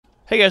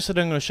Hey guys, so I'm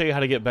going to show you how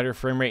to get better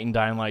frame rate in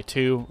Dying Light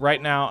 2.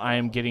 Right now I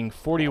am getting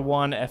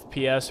 41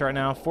 FPS right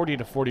now, 40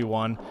 to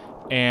 41,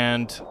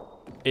 and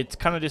it's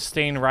kind of just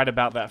staying right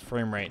about that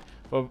frame rate.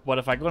 But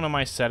if I go into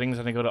my settings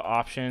and I go to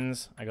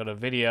options, I go to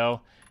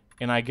video,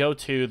 and I go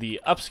to the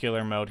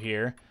upscaler mode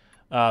here,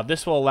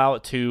 this will allow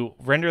it to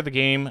render the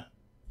game.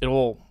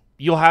 You'll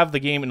have the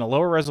game in a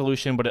lower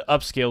resolution, but it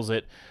upscales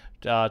it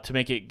to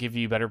make it give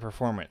you better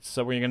performance.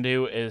 So what you're going to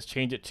do is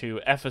change it to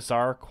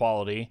FSR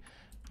quality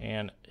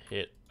and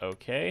hit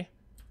OK.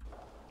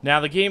 Now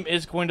the game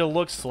is going to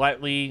look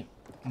slightly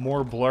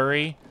more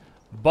blurry,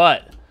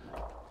 but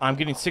I'm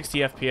getting 60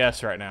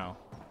 FPS right now.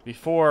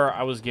 Before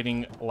I was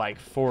getting like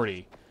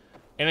 40.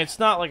 And it's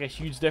not like a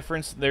huge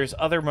difference. There's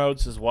other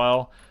modes as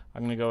well.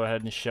 I'm going to go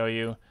ahead and show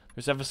you.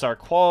 There's FSR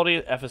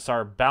quality,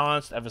 FSR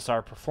balanced,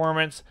 FSR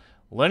performance,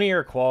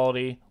 linear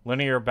quality,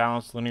 linear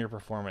balance, linear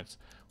performance.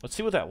 Let's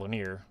see what that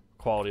linear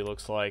quality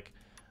looks like.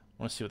 I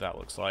want to see what that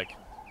looks like.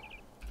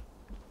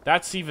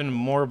 That's even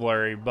more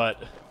blurry,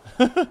 but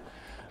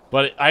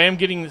but I am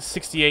getting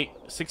 68,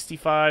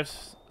 65,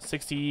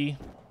 60.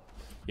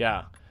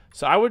 Yeah.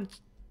 So I would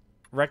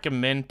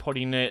recommend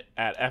putting it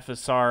at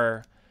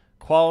FSR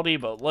quality,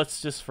 but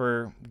let's just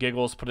for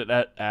giggles put it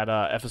at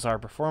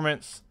FSR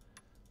performance.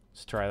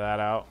 Let's try that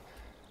out.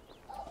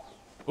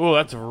 Ooh,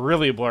 that's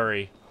really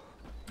blurry.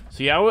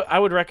 So yeah, I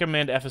would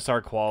recommend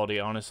FSR quality,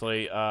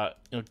 honestly,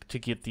 to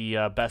get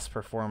the best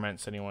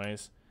performance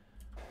anyways.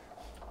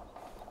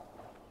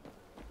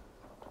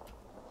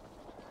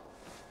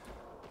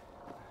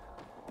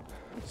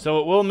 So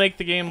it will make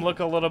the game look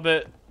a little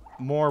bit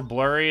more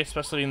blurry,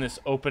 especially in this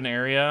open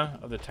area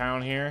of the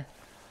town here.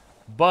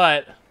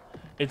 But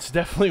it's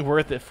definitely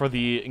worth it for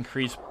the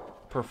increased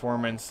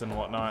performance and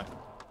whatnot.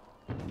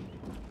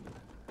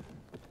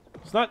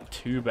 It's not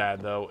too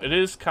bad, though. It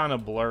is kind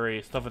of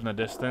blurry, stuff in the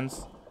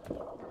distance.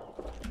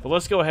 But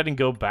let's go ahead and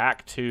go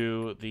back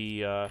to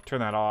the, turn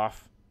that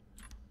off.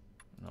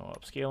 No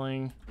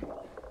upscaling. You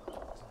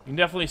can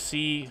definitely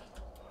see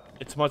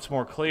it's much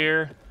more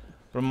clear,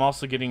 but I'm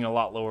also getting a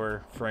lot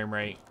lower frame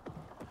rate.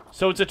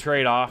 So it's a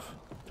trade-off.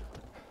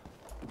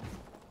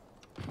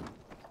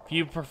 If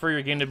you prefer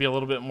your game to be a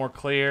little bit more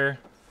clear,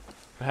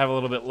 have a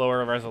little bit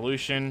lower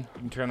resolution,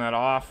 you can turn that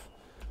off.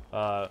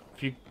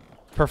 If you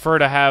prefer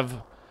to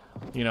have,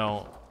 you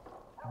know,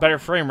 better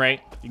frame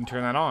rate, you can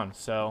turn that on.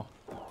 So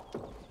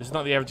this is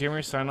Not the Average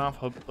Gamer, sign off.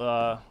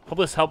 Hope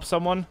this helps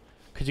someone.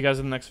 Catch you guys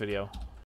in the next video.